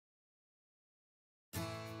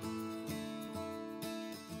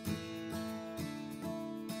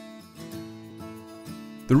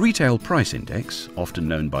The Retail Price Index, often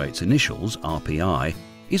known by its initials RPI,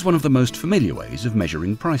 is one of the most familiar ways of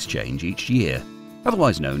measuring price change each year,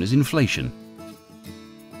 otherwise known as inflation.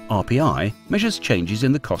 RPI measures changes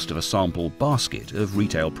in the cost of a sample basket of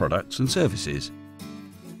retail products and services.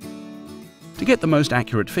 To get the most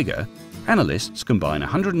accurate figure, analysts combine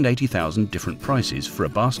 180,000 different prices for a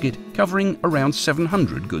basket covering around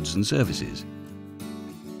 700 goods and services.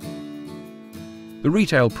 The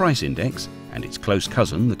Retail Price Index and its close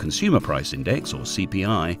cousin, the Consumer Price Index, or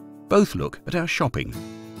CPI, both look at our shopping.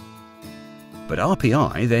 But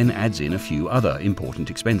RPI then adds in a few other important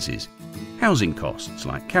expenses, housing costs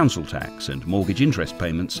like council tax and mortgage interest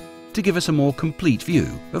payments, to give us a more complete view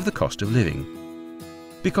of the cost of living.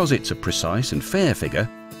 Because it's a precise and fair figure,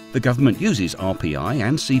 the government uses RPI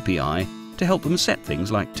and CPI to help them set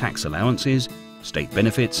things like tax allowances, state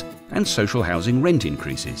benefits and social housing rent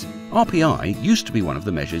increases. RPI used to be one of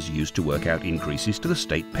the measures used to work out increases to the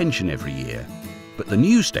state pension every year, but the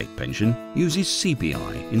new state pension uses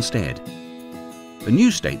CPI instead. The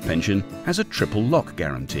new state pension has a triple lock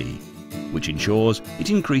guarantee, which ensures it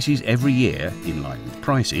increases every year in line with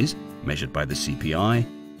prices, measured by the CPI,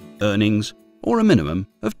 earnings, or a minimum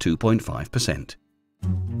of 2.5%.